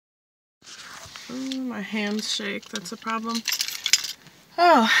My hands shake, that's a problem.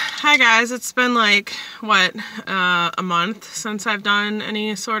 Oh, hi guys, it's been like, what, a month since I've done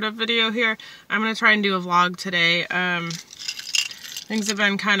any sort of video here. I'm gonna try and do a vlog today. Things have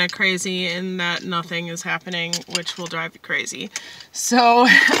been kind of crazy in that nothing is happening, which will drive you crazy. So,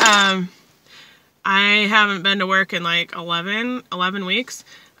 I haven't been to work in like 11 weeks.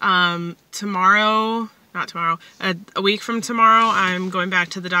 A week from tomorrow, I'm going back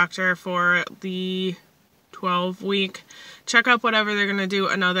to the doctor for the 12-week checkup, whatever. They're gonna do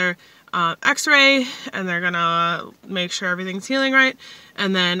another x-ray, and they're gonna make sure everything's healing right,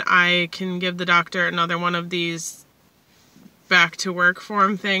 and then I can give the doctor another one of these back to work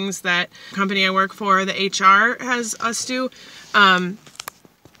form things that the company I work for, the HR, has us do. And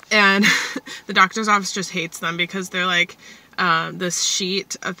the doctor's office just hates them because they're like this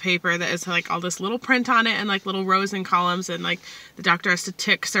sheet of paper that is like all this little print on it and like little rows and columns, and like the doctor has to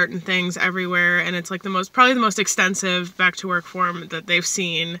tick certain things everywhere, and it's like probably the most extensive back to work form that they've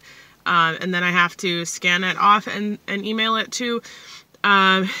seen. And then I have to scan it off and email it to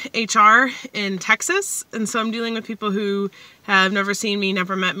HR in Texas. And so I'm dealing with people who have never seen me,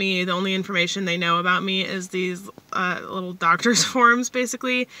 never met me. The only information they know about me is these little doctor's forms,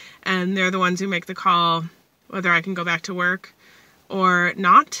 basically, and they're the ones who make the call whether I can go back to work or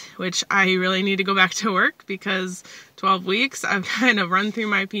not, which I really need to go back to work because 12 weeks I've kind of run through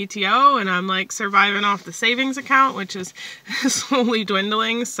my PTO and I'm like surviving off the savings account, which is slowly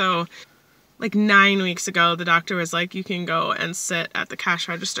dwindling. So like 9 weeks ago, the doctor was like, you can go and sit at the cash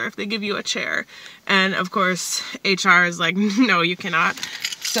register if they give you a chair. And of course, HR is like, no, you cannot.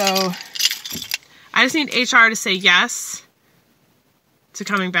 So I just need HR to say yes to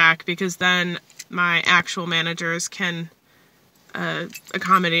coming back, because then my actual managers can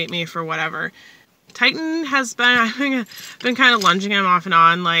accommodate me for whatever. Titan has been, I've been kind of lunging him off and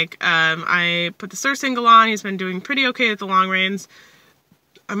on. Like, I put the surcingle on. He's been doing pretty okay with the long reins.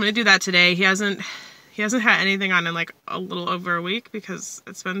 I'm gonna do that today. He hasn't had anything on in like a little over a week because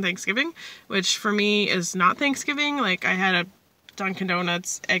it's been Thanksgiving, which for me is not Thanksgiving. Like, I had a Dunkin'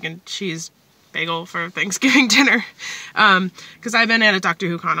 Donuts egg and cheese bagel for Thanksgiving dinner, because I've been at a Doctor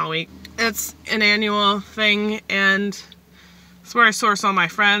Who con all week. It's an annual thing, and it's where I source all my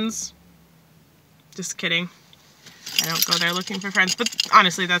friends. Just kidding. I don't go there looking for friends, but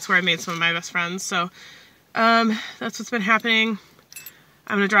honestly, that's where I made some of my best friends. So, that's what's been happening.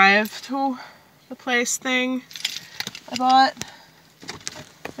 I'm gonna drive to the place thing I bought.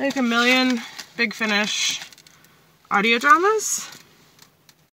 Like a million Big Finish audio dramas.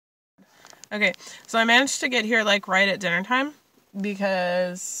 Okay, so I managed to get here like right at dinner time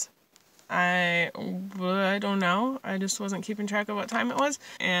because I don't know. I just wasn't keeping track of what time it was.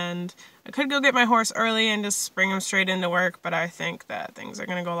 And I could go get my horse early and just bring him straight into work, but I think that things are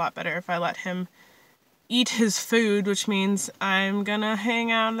gonna go a lot better if I let him eat his food, which means I'm gonna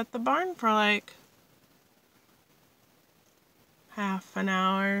hang out at the barn for like half an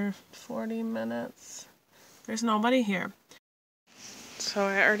hour, 40 minutes. There's nobody here. So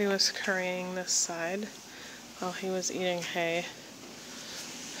I already was currying this side while he was eating hay.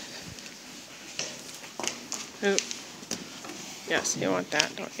 Ooh. Yes, you want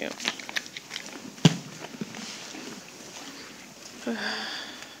that, don't you?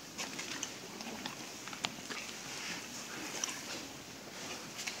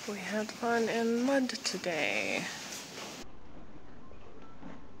 We had fun in mud today.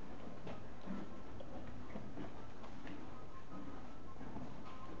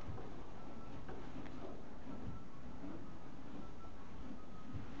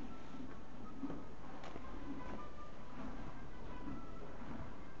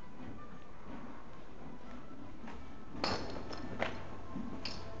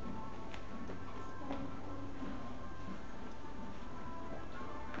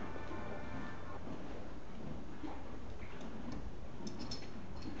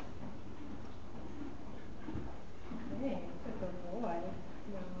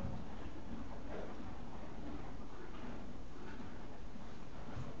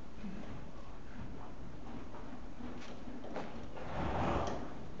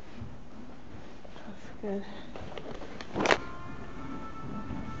 Good.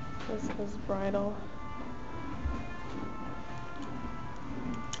 This is bridle.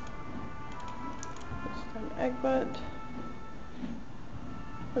 Just an egg butt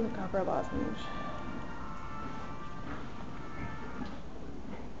with a copper lozenge.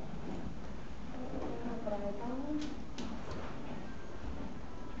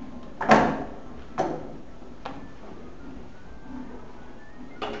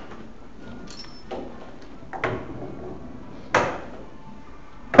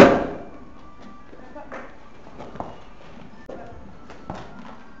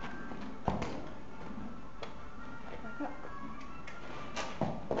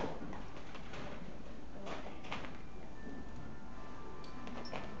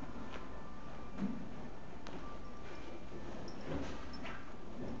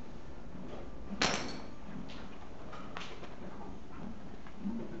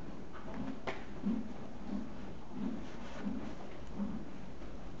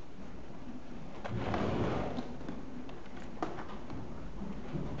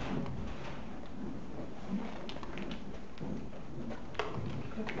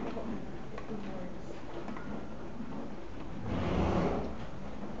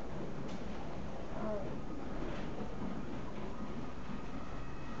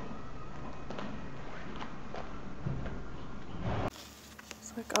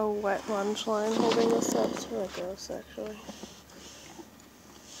 like a wet lunge line holding this up. It's really gross, actually.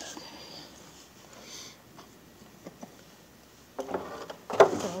 Okay.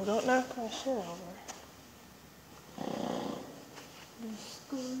 No, don't knock my shit over.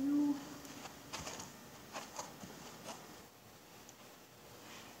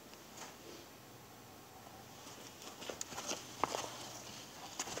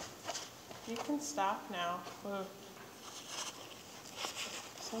 You can stop now. Ooh.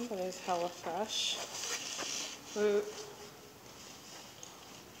 Somebody's hella fresh. Ooh.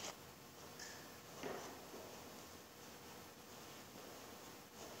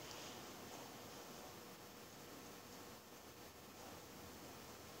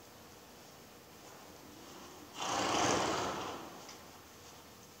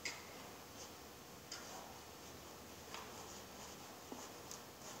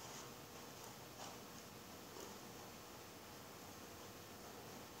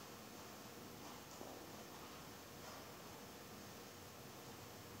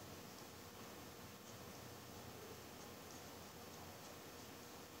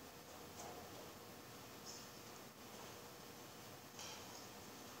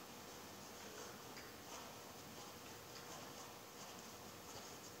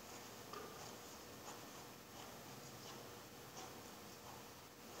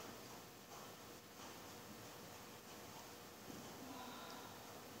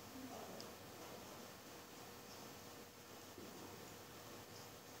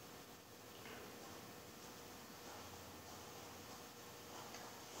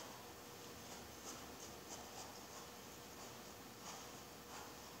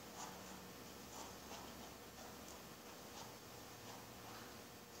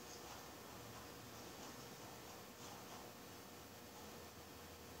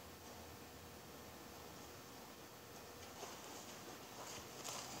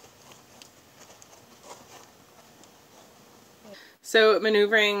 So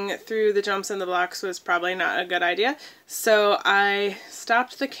maneuvering through the jumps and the blocks was probably not a good idea. So I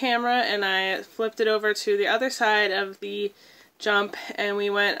stopped the camera and I flipped it over to the other side of the jump and we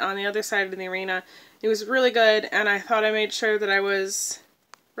went on the other side of the arena. It was really good and I thought I made sure that I was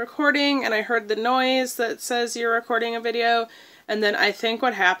recording and I heard the noise that says you're recording a video, and then I think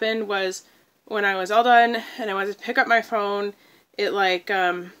what happened was when I was all done and I went to pick up my phone, it like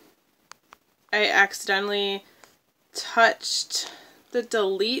I accidentally touched the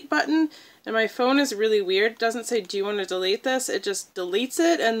delete button, and my phone is really weird. It doesn't say do you want to delete this, it just deletes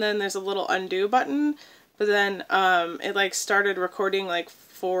it, and then there's a little undo button, but then it like started recording like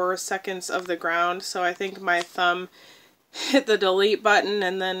 4 seconds of the ground, so I think my thumb hit the delete button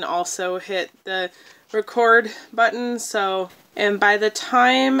and then also hit the record button. So, and by the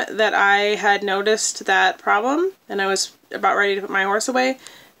time that I had noticed that problem and I was about ready to put my horse away,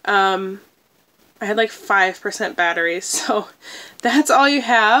 I had like 5% battery, so that's all you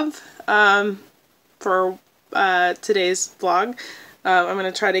have for today's vlog. I'm going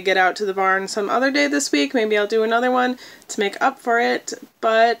to try to get out to the barn some other day this week. Maybe I'll do another one to make up for it,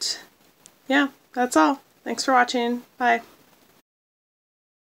 but yeah, that's all. Thanks for watching. Bye.